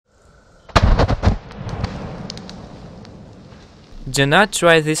Do not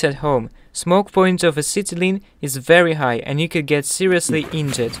try this at home. Smoke point of acetylene is very high and you could get seriously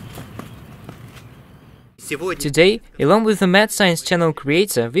injured. Today, along with the Mad Science channel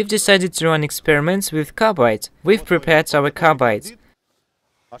creator, we've decided to run experiments with carbide. We've prepared our carbide.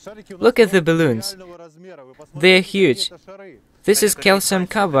 Look at the balloons. They're huge. This is calcium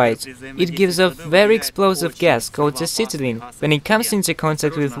carbide. It gives off very explosive gas called acetylene. When it comes into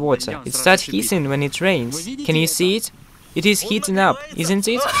contact with water, it starts heating when it rains. Can you see it? It is heating up, isn't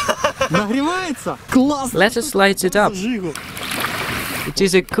it? Let us light it up. It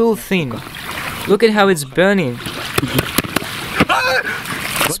is a cool thing. Look at how it's burning.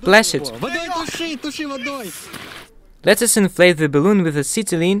 Splash it. Let us inflate the balloon with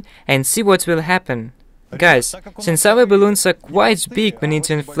acetylene and see what will happen. Guys, since our balloons are quite big, we need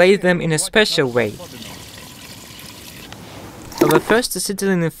to inflate them in a special way. Our first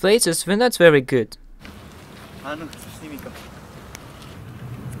acetylene inflators were not very good.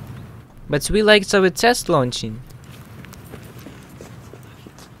 But we liked our test launching.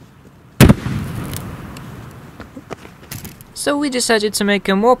 So we decided to make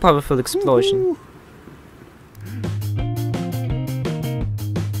a more powerful explosion.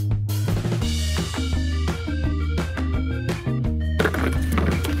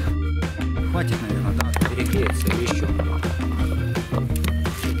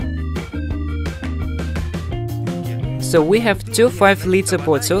 So we have two 5-liter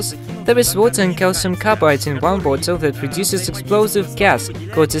bottles. There is water and calcium carbide in one bottle that produces explosive gas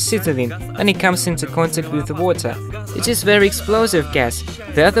called acetylene when it comes into contact with the water. It is very explosive gas.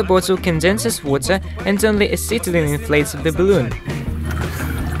 The other bottle condenses water and only acetylene inflates the balloon.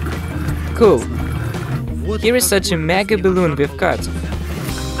 Cool. Here is such a mega balloon we've got.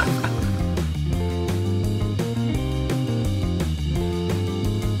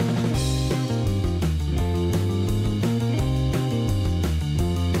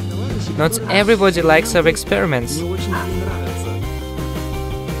 Not everybody likes our experiments.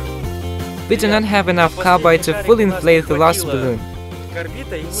 We do not have enough carbide to fully inflate the last balloon.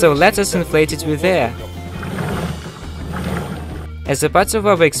 So let us inflate it with air. As a part of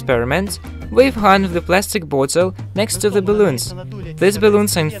our experiment, we've hung the plastic bottle next to the balloons. These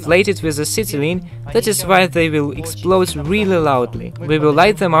balloons are inflated with acetylene, that is why they will explode really loudly. We will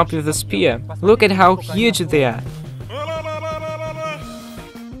light them up with a spear. Look at how huge they are.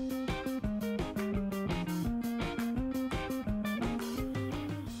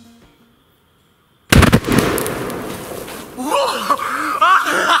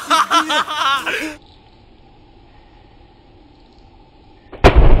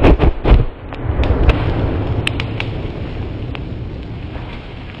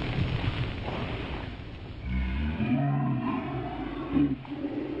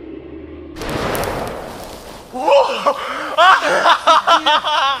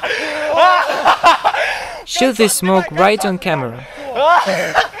 Shoot this smoke right on camera.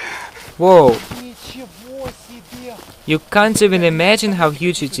 Whoa! You can't even imagine how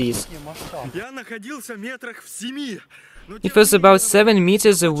huge it is. It was about 7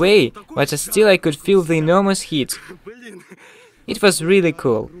 meters away, but still I could feel the enormous heat. It was really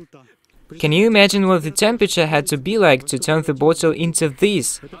cool. Can you imagine what the temperature had to be like to turn the bottle into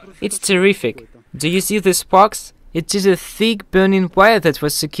this? It's terrific. Do you see the sparks? It is a thick burning wire that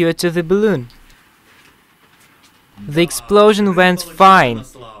was secured to the balloon. The explosion went fine.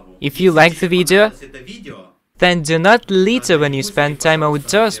 If you like the video, then do not litter when you spend time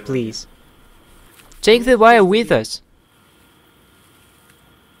outdoors, please. Take the wire with us.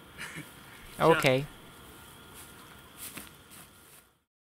 Okay.